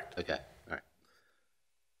correct. Okay, all right.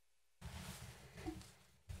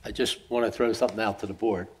 I just want to throw something out to the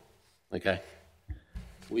board, okay?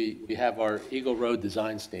 We have our Eagle Road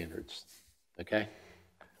design standards, okay?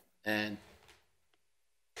 And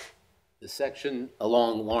the section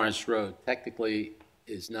along Lawrence Road technically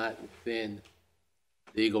is not within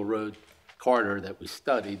the Eagle Road corridor that we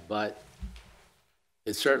studied, but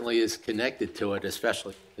it certainly is connected to it,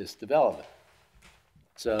 especially this development.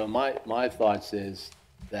 So my thoughts is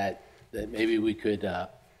that maybe we could,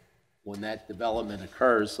 when that development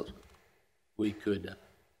occurs, we could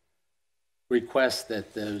request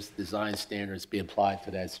that those design standards be applied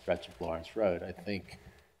to that stretch of Lawrence Road. I think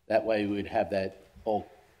that way we'd have that whole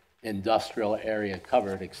industrial area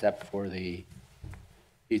covered except for the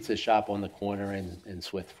pizza shop on the corner and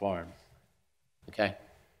Swift Farm. Okay?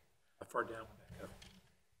 How far down would that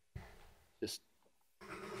go? Just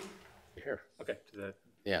here. Okay, to the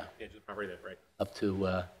Yeah, edge of the property there, right? up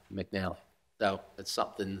to McNally. So that's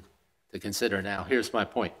something to consider. Now, here's my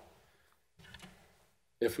point.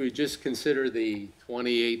 If we just consider the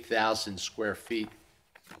 28,000 square feet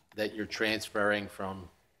that you're transferring from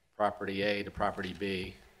property A to property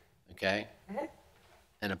B, okay?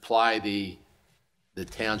 and apply the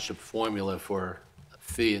township formula for a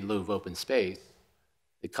fee in lieu of open space,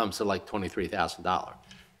 it comes to like $23,000.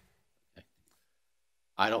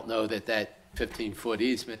 I don't know that that 15-foot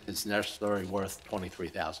easement is necessarily worth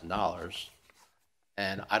 $23,000.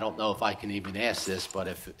 And I don't know if I can even ask this, but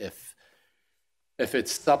if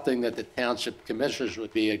it's something that the township commissioners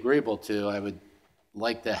would be agreeable to, I would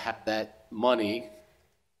like to have that money,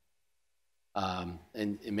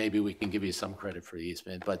 and maybe we can give you some credit for the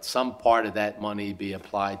easement, but some part of that money be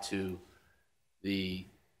applied to the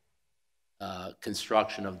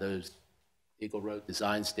construction of those Eagle Road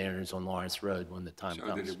design standards on Lawrence Road when the time So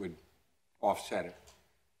that comes. it would offset it.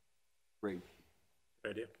 Great.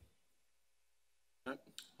 Good idea.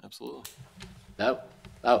 Absolutely. No?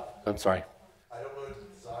 Oh, I'm sorry. I don't know the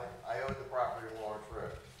design, I own the property in Lawrence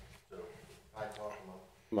Road, so I talk about.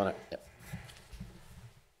 Come on up. Yep.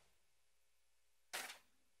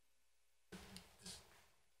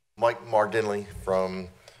 Mike Mardinley from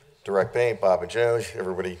Direct Bank, Bob and Jones,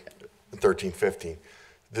 everybody, 1315.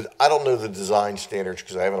 I don't know the design standards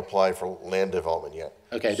because I haven't applied for land development yet.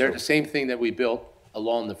 Okay, they're the same thing that we built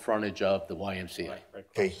along the frontage of the YMCA.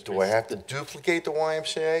 Okay, do I have to duplicate the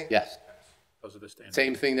YMCA? Yes. Those are the standards.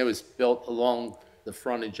 Same thing that was built along the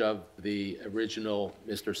frontage of the original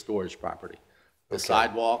Mr. Storage property. The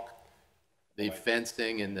sidewalk, the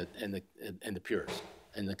fencing, and the piers,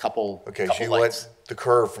 and the couple Okay, so couple you lights. let the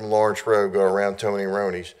curve from Lawrence Road go around Tony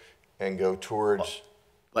Roney's and go towards,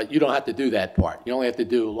 But you don't have to do that part. You only have to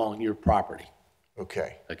do along your property,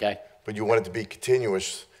 okay. okay? But you want it to be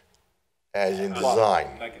continuous as in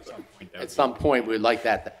design. Like at some point, that At some point, we'd like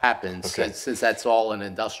that to happen, Okay. since that's all an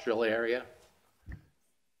industrial area.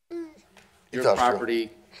 Your Industrial. property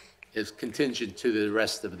is contingent to the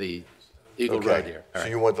rest of the Eagle Road Okay, here. All so right.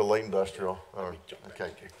 you want the light industrial?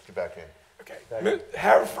 Okay, get back in. Okay.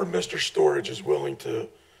 Haverford Mr. Storage is willing to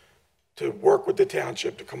work with the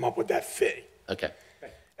township to come up with that fee. Okay.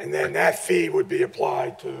 And then that fee would be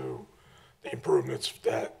applied to the improvements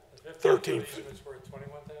that 13. Easement's worth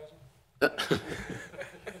 21,000?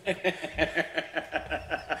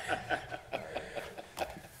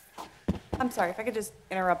 I'm sorry, if I could just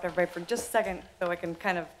interrupt everybody for just a second so I can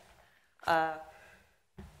kind of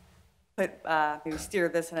maybe steer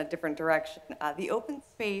this in a different direction. The open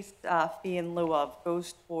space fee in lieu of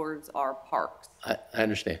goes towards our parks. I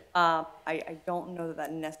understand. I don't know that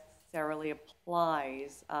that necessarily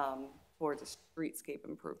applies towards a streetscape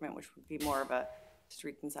improvement, which would be more of a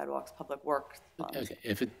streets and sidewalks, public works fund. Okay,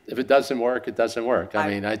 if it doesn't work, it doesn't work. I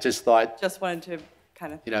mean, I just thought, Just wanted to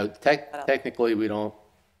kind of, you know, technically, we don't,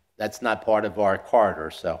 that's not part of our corridor,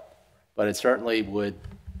 so, but it certainly would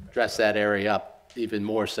dress that area up even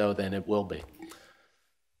more so than it will be.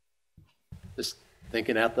 Just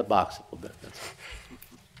thinking out the box a little bit, that's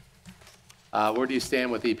all. Where do you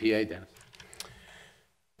stand with EPA, Dennis?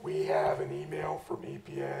 We have an email from E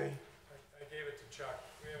EPA. I gave it to Chuck.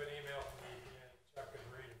 We have an email from the EPA. Chuck can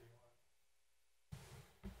read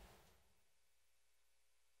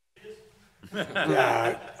if you want.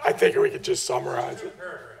 Yeah, I think we could just summarize it.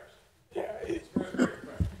 Yeah,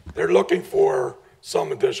 they're looking for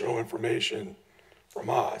some additional information from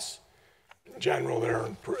us. In general, they're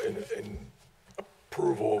in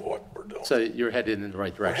approval of what we're doing. So you're headed in the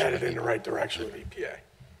right We're direction. headed in the right direction with EPA.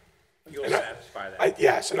 You'll And satisfy that.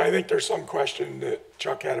 Yes, and I think there's some question that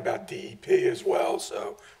Chuck had about DEP as well,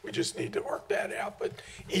 so we just need to work that out. But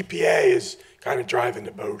EPA is kind of driving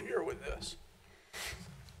the boat here with this.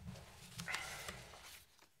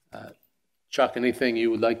 Chuck, anything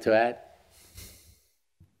you would like to add?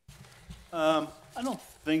 I don't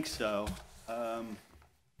think so.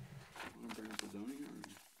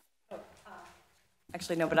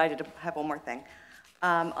 actually, no, but I did have one more thing.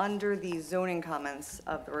 Under the zoning comments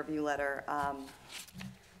of the review letter,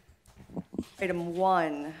 item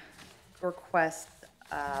 1 requests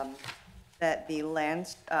that the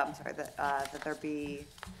that there be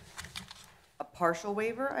a partial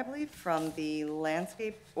waiver, I believe, from the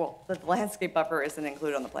landscape, well, the landscape buffer isn't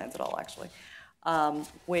included on the plans at all, actually,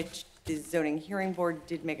 which the zoning hearing board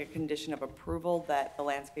did make a condition of approval that the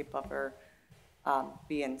landscape buffer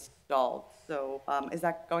be installed. So is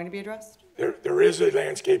that going to be addressed? There is a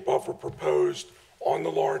landscape buffer proposed on the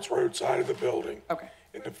Lawrence Road side of the building. Okay.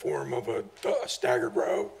 In the form of a staggered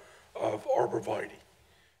row of arborvitae.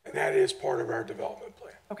 And that is part of our development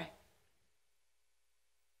plan. Okay.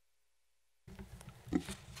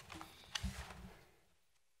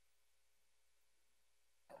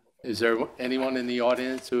 Is there anyone in the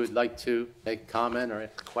audience who would like to make a comment or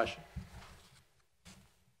ask a question?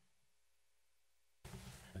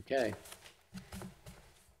 Okay.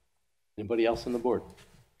 Anybody else on the board?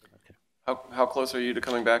 Okay. How close are you to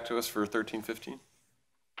coming back to us for 1315?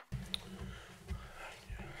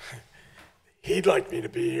 He'd like me to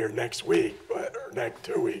be here next week, or next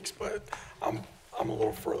 2 weeks, but I'm a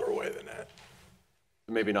little further away than that.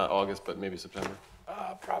 Maybe not August, but maybe September?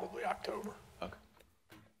 Probably October. Okay.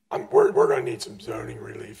 We're gonna need some zoning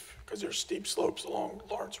relief, because there's steep slopes along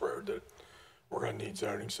Lawrence Road that we're gonna need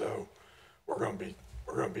zoning, so we're gonna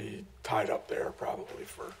be tied up there probably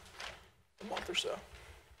for a month or so.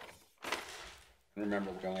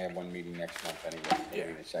 Remember, we only have one meeting next month anyway,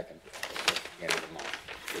 maybe the second, at the end of the month,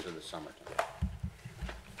 because of the summertime.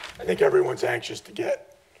 I think everyone's anxious to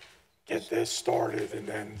get this started and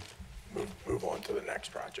then move on to the next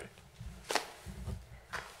project.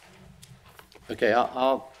 Okay,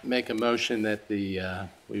 I'll make a motion that we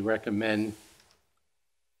recommend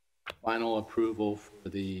final approval for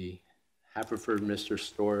the Haverford Mr.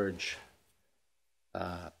 Storage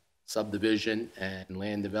subdivision and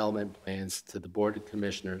land development plans to the Board of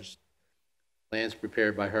Commissioners. Plans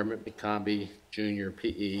prepared by Hermit McCombie, Jr.,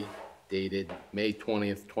 P.E., dated May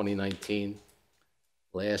 20th, 2019,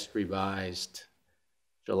 last revised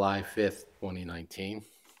July 5th, 2019,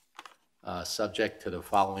 subject to the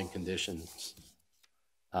following conditions.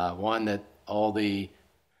 One, that all the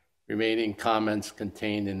remaining comments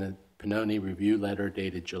contained in the Pannoni Review Letter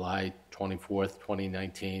dated July 24th,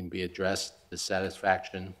 2019 be addressed to the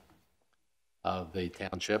satisfaction of the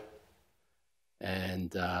township.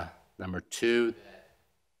 And number two,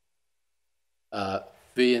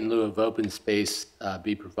 fee in lieu of open space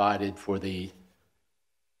be provided for the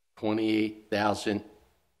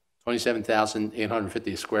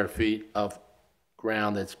 27,850 square feet of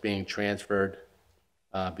ground that's being transferred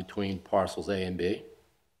between parcels A and B.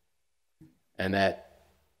 And that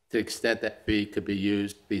to the extent that fee could be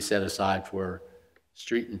used, be set aside for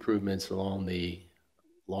street improvements along the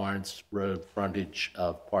Lawrence Road frontage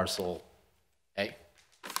of parcel A.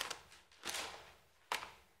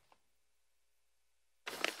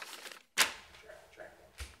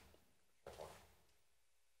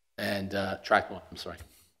 And track one, I'm sorry.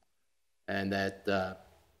 And that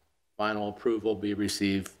final approval be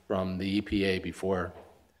received from the EPA before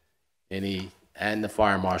any, and the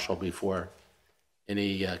fire marshal before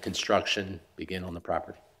any construction begin on the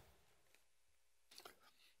property.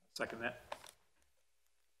 Second that.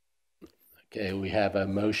 Okay, we have a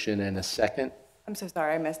motion and a second. I'm so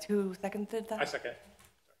sorry, I missed. Who seconded that? I second.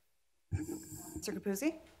 Mr.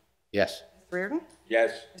 Capuzzi? Yes. Mr. Reardon?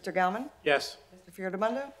 Yes. Mr. Galvin? Yes. Mr.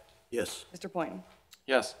 Fioramundo? Yes. Mr. Pointon?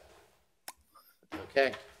 Yes.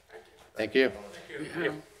 Okay. Thank you.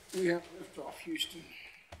 We have liftoff Houston.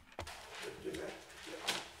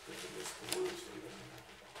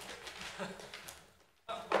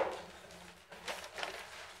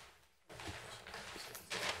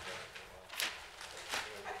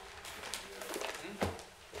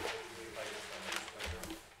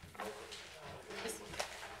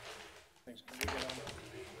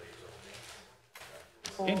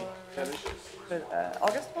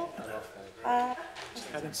 August 12th? I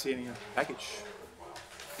didn't see any package.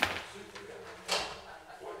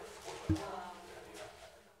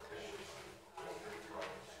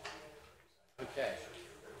 Okay.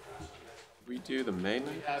 We do the May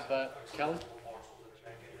night? Have Kelly?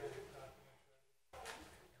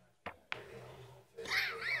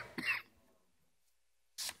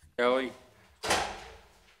 Kelly, do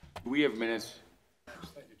we have minutes?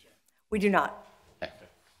 We do not. Okay.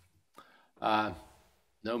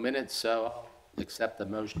 No minutes, so I'll accept the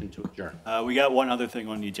motion to adjourn. We got one other thing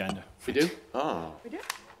on the agenda. We do? Oh, We do?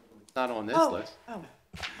 It's not on this Oh, list. oh,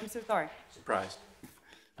 I'm so sorry. Surprised.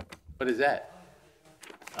 What is that?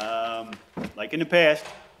 Like in the past,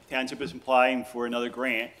 the township is applying for another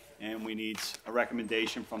grant, and we need a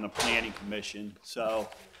recommendation from the planning commission. So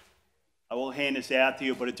I will hand this out to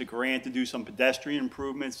you, but it's a grant to do some pedestrian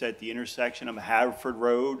improvements at the intersection of Haverford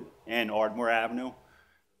Road and Ardmore Avenue.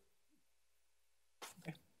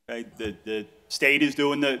 Okay, the state is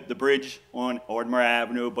doing the bridge on Ardmore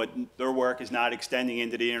Avenue, but their work is not extending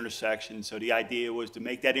into the intersection. So the idea was to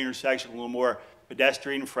make that intersection a little more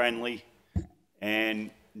pedestrian friendly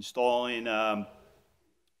and installing,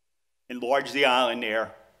 enlarge the island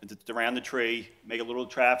there around the tree, make a little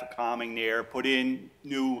traffic calming there, put in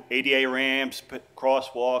new ADA ramps,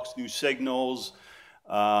 crosswalks, new signals,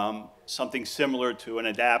 something similar to an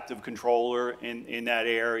adaptive controller in that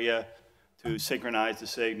area to synchronize the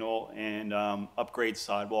signal and upgrade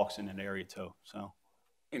sidewalks in that area too, so.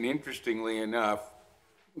 And interestingly enough,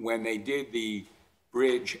 when they did the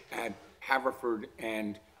bridge at Haverford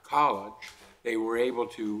and College, they were able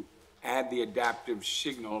to add the adaptive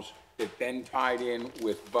signals that then tied in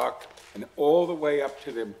with Buck and all the way up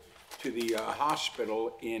to to the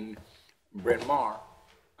hospital in Bryn Mawr.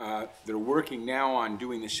 They're working now on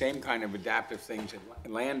doing the same kind of adaptive things at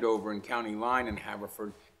Landover and County Line in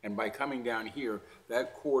Haverford. And by coming down here,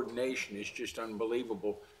 that coordination is just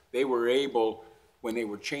unbelievable. They were able, when they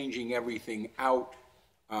were changing everything out,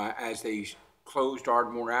 as they closed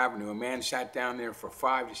Ardmore Avenue, a man sat down there for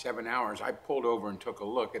 5 to 7 hours. I pulled over and took a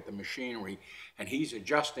look at the machinery, and he's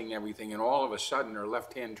adjusting everything, and all of a sudden, there are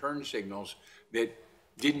left-hand turn signals that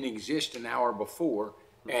didn't exist an hour before,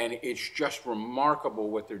 and it's just remarkable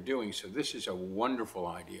what they're doing. So this is a wonderful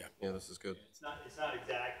idea. Yeah, this is good. It's not exactly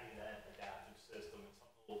that adaptive system. It's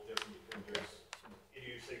something a little different because there's some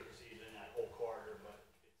idiosyncrasies in that whole corridor, but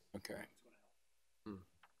it's Okay. gonna help.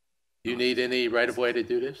 Do you need any right-of-way to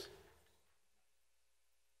do this?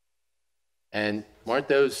 And weren't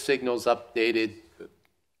those signals updated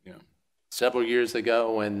Yeah. several years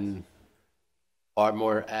ago when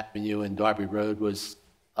Ardmore Avenue and Darby Road was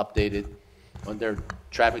updated? When their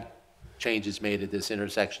traffic changes made at this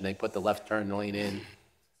intersection, they put the left turn lane in.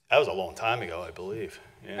 That was a long time ago, I believe.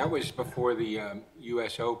 Yeah. That was before the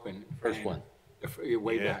US Open. First and one.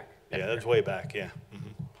 Way Yeah. back, Yeah, that was way back, yeah.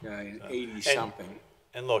 in 80-something.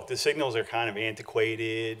 And look, the signals are kind of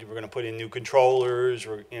antiquated. We're gonna put in new controllers,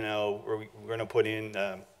 we're gonna put in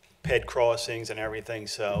ped crossings and everything,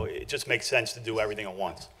 so it just makes sense to do everything at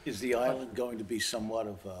once. Is the island going to be somewhat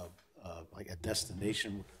of like a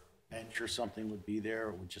destination bench or something would be there,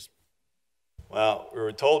 or would just? Well, we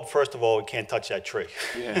were told, first of all, we can't touch that tree.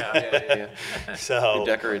 Yeah. So. Who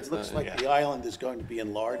decorates It looks that? like the island is going to be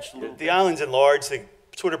enlarged a little bit. The island's enlarged, they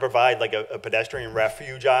sort of provide like a pedestrian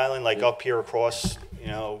refuge island, like up here across,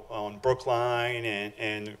 on Brookline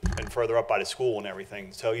and further up by the school and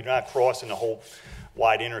everything. So you're not crossing the whole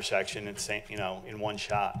wide intersection at in one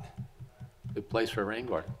shot. Good place for a rain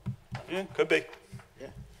garden. Yeah, could be.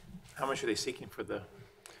 How much are they seeking for the,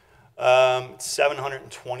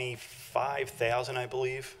 725,000, I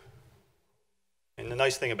believe. And the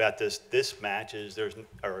nice thing about this match is this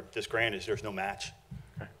grant is there's no match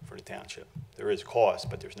for the township. There is a cost,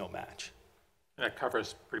 but there's no match. that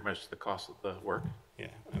covers pretty much the cost of the work? Yeah,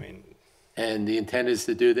 I mean, And the intent is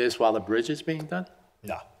to do this while the bridge is being done?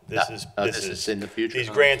 no, this is in the future? These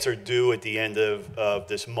grants are due at the end of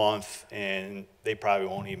this month, and they probably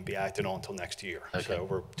won't even be acted on until next year. Okay. So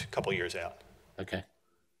we're a couple of years out. Okay.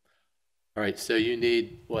 All right, so you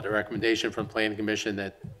need, a recommendation from Planning Commission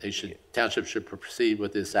that township should proceed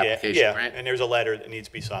with this application Yeah, grant? and there's a letter that needs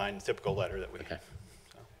to be signed, typical letter that we. Okay.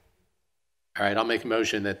 All right, I'll make a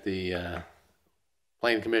motion that the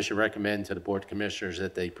Planning Commission recommend to the Board of Commissioners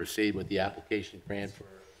that they proceed with the application grant for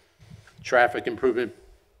traffic improvement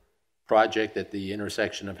project at the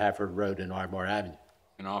intersection of Haverford Road and Ardmore Avenue.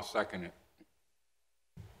 And I'll second it.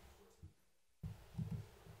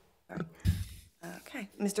 Okay,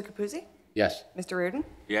 Mr. Capuzzi? Yes. Mr. Reardon?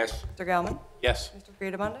 Yes? Mr. Gelman? Yes. Mr.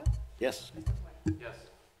 Friedemundo? Yes.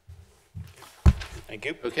 Thank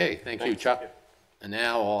you. Okay, thank you, Chuck. And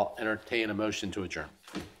now I'll entertain a motion to adjourn.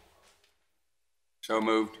 So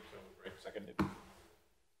moved. Seconded. All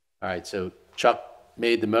right, so Chuck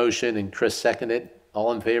made the motion and Chris seconded.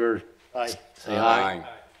 All in favor? Aye. Say aye.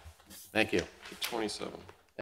 Thank you. 27.